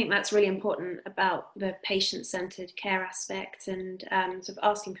 Yes, I think that's really important about the patient-centered care aspect and sort of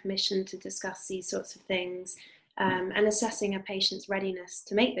asking permission to discuss these sorts of things and assessing a patient's readiness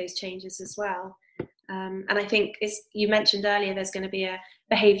to make those changes as well. And I think, as you mentioned earlier, there's going to be a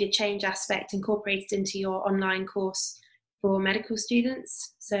behaviour change aspect incorporated into your online course for medical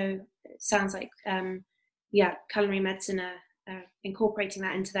students. So it sounds like, culinary medicine are incorporating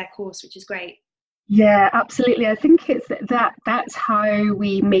that into their course, which is great. Yeah, absolutely. I think it's that's how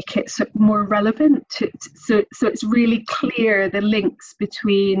we make it more relevant. So it's really clear the links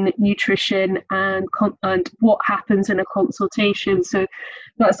between nutrition and what happens in a consultation. So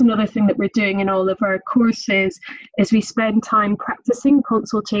that's another thing that we're doing in all of our courses is we spend time practicing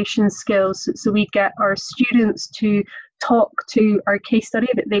consultation skills. So we get our students to talk to our case study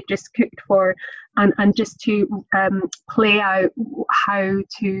that they've just cooked for and just to play out how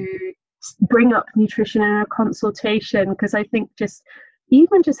to bring up nutrition in a consultation, because I think just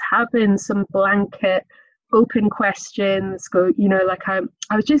having some blanket open questions, I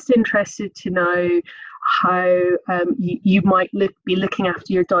was just interested to know how you might be looking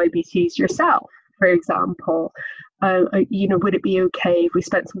after your diabetes yourself, for example. Would it be okay if we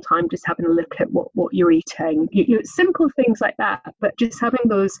spent some time just having a look at what you're eating? Simple things like that, but just having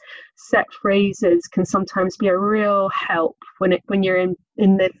those set phrases can sometimes be a real help when you're in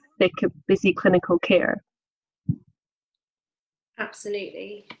the thick of busy clinical care.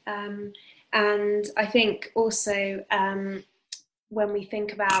 Absolutely. And I think also when we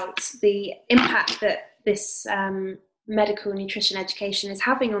think about the impact that this medical nutrition education is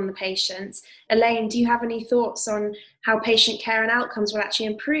having on the patients, Elaine, do you have any thoughts on how patient care and outcomes will actually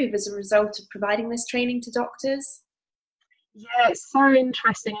improve as a result of providing this training to doctors? Yeah, it's so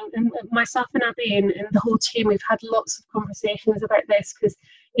interesting. And myself and Abby and the whole team, we've had lots of conversations about this because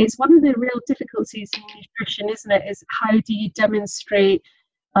it's one of the real difficulties in nutrition, isn't it? Is how do you demonstrate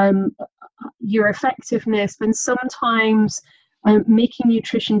your effectiveness when sometimes making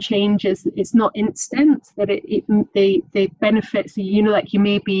nutrition changes, it's not instant, that the benefits, like you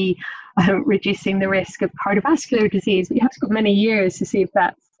may be reducing the risk of cardiovascular disease, but you have to go many years to see if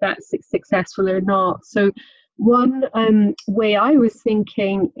that's successful or not. So one way I was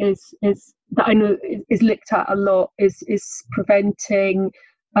thinking is that I know is looked at a lot is preventing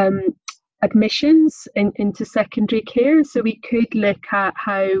admissions into secondary care. So we could look at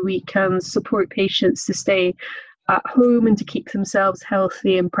how we can support patients to stay at home and to keep themselves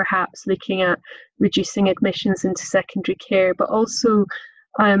healthy, and perhaps looking at reducing admissions into secondary care. But also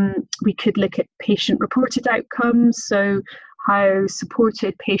we could look at patient reported outcomes, so how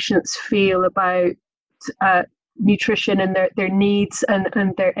supported patients feel about nutrition and their needs and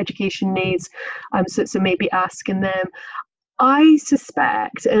their education needs. So maybe asking them. I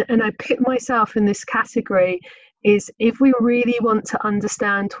suspect, and I put myself in this category, is if we really want to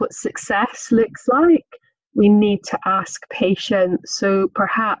understand what success looks like, we need to ask patients. So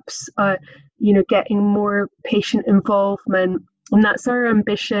perhaps, getting more patient involvement And that's our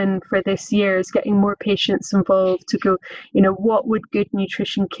ambition for this year, is getting more patients involved to go, what would good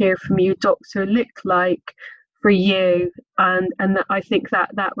nutrition care from you, doctor, look like for you? And that, I think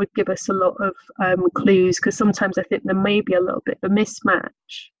that would give us a lot of clues, because sometimes I think there may be a little bit of a mismatch.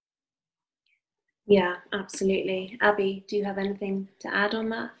 Yeah, absolutely. Abby, do you have anything to add on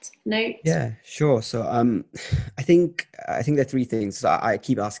that note? Yeah, sure. So I think there are three things. So I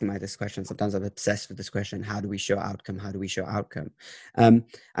keep asking myself this question. Sometimes I'm obsessed with this question: how do we show outcome? How do we show outcome? And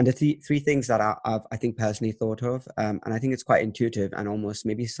the three things that I've I think personally thought of, and I think it's quite intuitive, and almost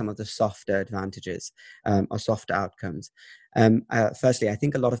maybe some of the softer advantages or softer outcomes. Firstly, I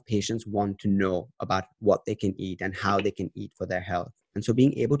think a lot of patients want to know about what they can eat and how they can eat for their health. And so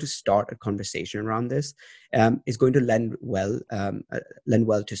being able to start a conversation around this is going to lend well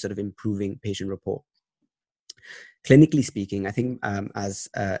to sort of improving patient rapport. Clinically speaking, I think as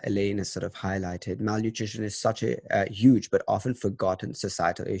Elaine has sort of highlighted, malnutrition is such a huge but often forgotten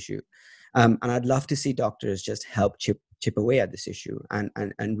societal issue. And I'd love to see doctors just help chip away at this issue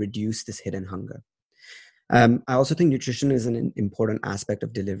and reduce this hidden hunger. I also think nutrition is an important aspect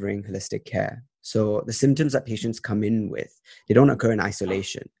of delivering holistic care. So the symptoms that patients come in with, they don't occur in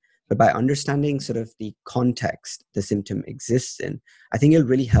isolation. But by understanding sort of the context the symptom exists in, I think it'll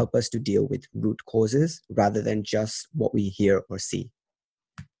really help us to deal with root causes rather than just what we hear or see.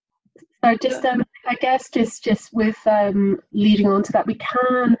 So just, I guess, just with leading on to that, we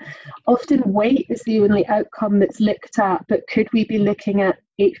can often weight is the only outcome that's looked at, but could we be looking at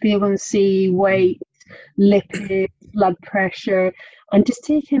HbA1c, weight, lipids, blood pressure, and just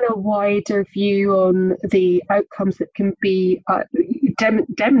taking a wider view on the outcomes that can be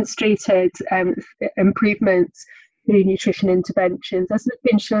demonstrated improvements through nutrition interventions, as has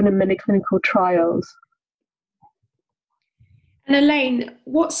been shown in many clinical trials. And Elaine,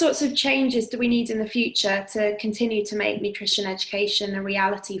 what sorts of changes do we need in the future to continue to make nutrition education a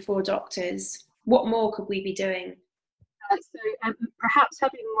reality for doctors? What more could we be doing? So perhaps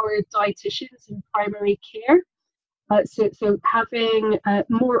having more dietitians in primary care. So having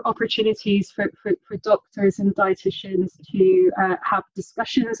more opportunities for doctors and dietitians to have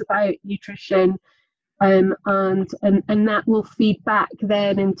discussions about nutrition, and that will feed back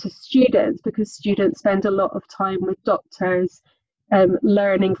then into students, because students spend a lot of time with doctors,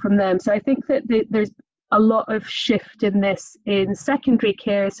 learning from them. So I think that there's a lot of shift in this in secondary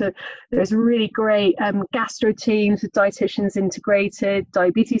care. So there's really great gastro teams with dietitians integrated,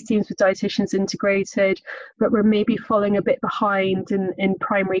 diabetes teams with dietitians integrated, but we're maybe falling a bit behind in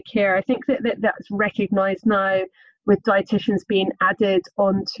primary care. I think that's recognised now, with dietitians being added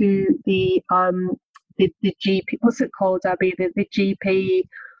onto the GP, what's it called, Abby? The GP,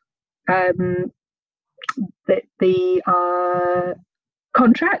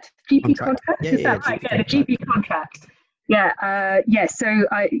 contract, GP contract. Yeah, is that right? Yeah, the GP contract.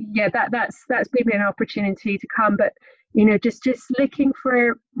 That's maybe an opportunity to come, but just looking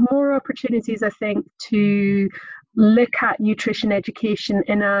for more opportunities, I think, to look at nutrition education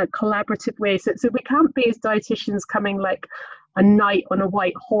in a collaborative way. So we can't be as dietitians coming like a knight on a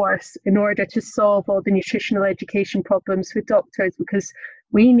white horse in order to solve all the nutritional education problems for doctors, because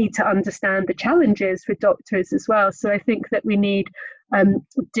we need to understand the challenges for doctors as well. So I think that we need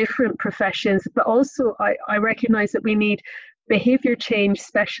different professions, but also I recognize that we need behavior change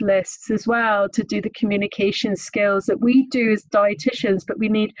specialists as well to do the communication skills that we do as dietitians, but we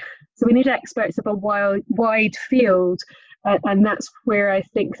need experts of a wide field. And that's where I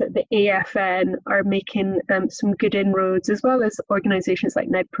think that the AFN are making some good inroads, as well as organisations like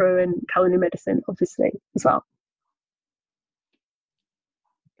NEDPRO and Culinary Medicine, obviously, as well.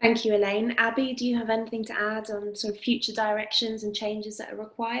 Thank you, Elaine. Abby, do you have anything to add on sort of future directions and changes that are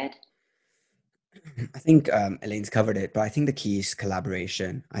required? I think Elaine's covered it, but I think the key is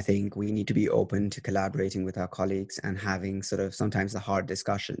collaboration. I think we need to be open to collaborating with our colleagues and having sort of sometimes the hard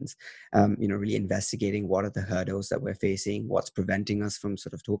discussions, really investigating what are the hurdles that we're facing, what's preventing us from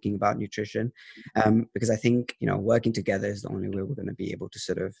sort of talking about nutrition. Because I think, working together is the only way we're going to be able to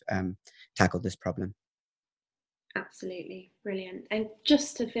sort of tackle this problem. Absolutely. Brilliant. And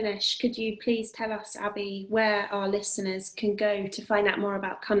just to finish, could you please tell us, Abby, where our listeners can go to find out more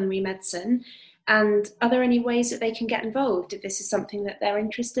about culinary medicine? And are there any ways that they can get involved if this is something that they're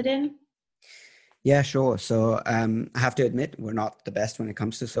interested in? Yeah, sure. So I have to admit, we're not the best when it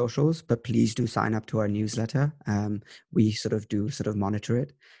comes to socials, but please do sign up to our newsletter. We do monitor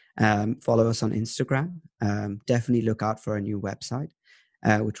it. Follow us on Instagram. Definitely look out for our new website,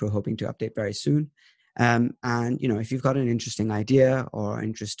 which we're hoping to update very soon. And if you've got an interesting idea or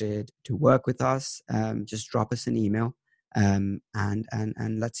interested to work with us, just drop us an email, and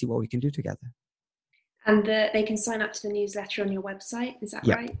let's see what we can do together. And they can sign up to the newsletter on your website, is that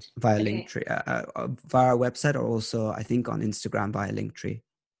right? Via Linktree, via our website, or also I think on Instagram via Linktree.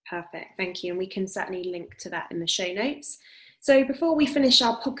 Perfect, thank you. And we can certainly link to that in the show notes. So before we finish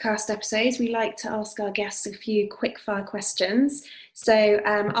our podcast episodes, we like to ask our guests a few quick-fire questions. So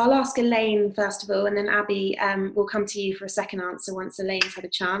I'll ask Elaine first of all, and then Abby will come to you for a second answer once Elaine's had a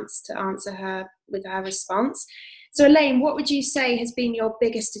chance to answer her with her response. So Elaine, what would you say has been your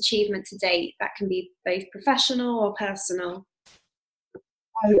biggest achievement to date? That can be both professional or personal.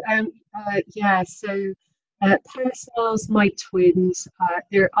 Personals, my twins,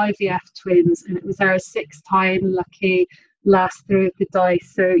 they're IVF twins, and it was our 6th time, lucky last through of the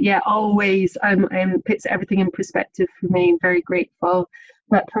dice. So yeah, always puts everything in perspective for me. I'm very grateful.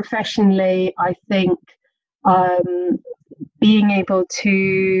 But professionally, I think being able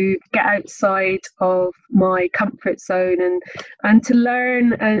to get outside of my comfort zone and to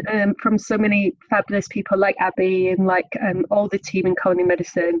learn from so many fabulous people like Abby and like all the team in culinary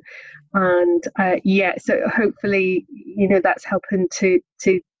medicine, and so hopefully that's helping to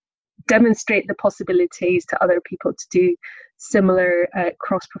demonstrate the possibilities to other people to do similar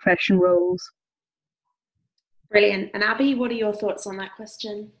cross-profession roles. Brilliant. And Abby, what are your thoughts on that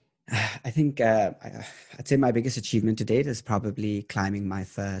question? I think I'd say my biggest achievement to date is probably climbing my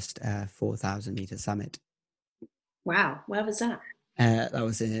first 4,000 meter summit. Wow, where was that? That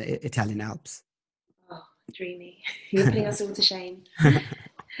was in Italian Alps. Oh, dreamy. You're putting us all to shame.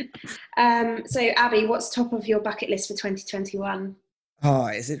 So Abby, what's top of your bucket list for 2021? Oh,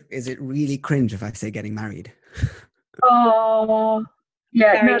 is it really cringe if I say getting married? Oh,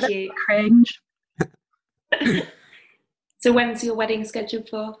 yeah, very cute. Cringe. So when's your wedding scheduled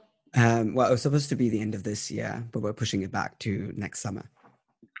for? Well, it was supposed to be the end of this year, but we're pushing it back to next summer.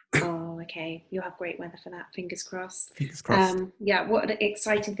 Oh, okay. You'll have great weather for that. Fingers crossed. Fingers crossed. Yeah, what an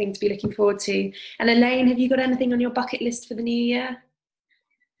exciting thing to be looking forward to. And Elaine, have you got anything on your bucket list for the new year?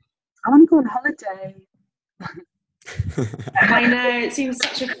 I want to go on holiday. I know, it seems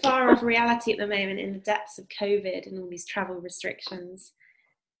such a far off reality at the moment in the depths of COVID and all these travel restrictions.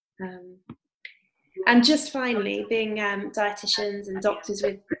 And just finally, being dietitians and doctors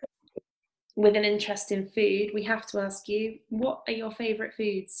with an interest in food, we have to ask you, what are your favourite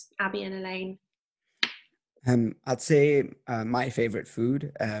foods, Abby and Elaine? I'd say my favourite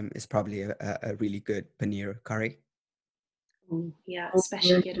food is probably a really good paneer curry. Oh, yeah,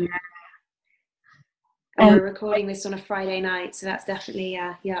 especially good. And we're recording this on a Friday night, so that's definitely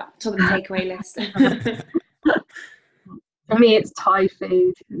top of the takeaway list. For me, it's Thai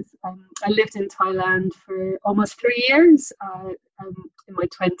food. I lived in Thailand for almost 3 years in my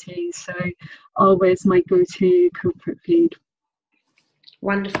 20s, so always my go-to comfort food.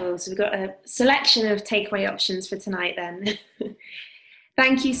 Wonderful. So we've got a selection of takeaway options for tonight then.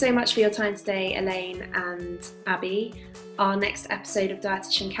 Thank you so much for your time today, Elaine and Abby. Our next episode of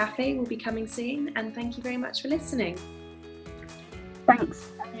Dietitian Cafe will be coming soon, and thank you very much for listening.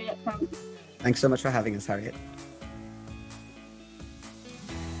 Thanks. Thanks so much for having us, Harriet.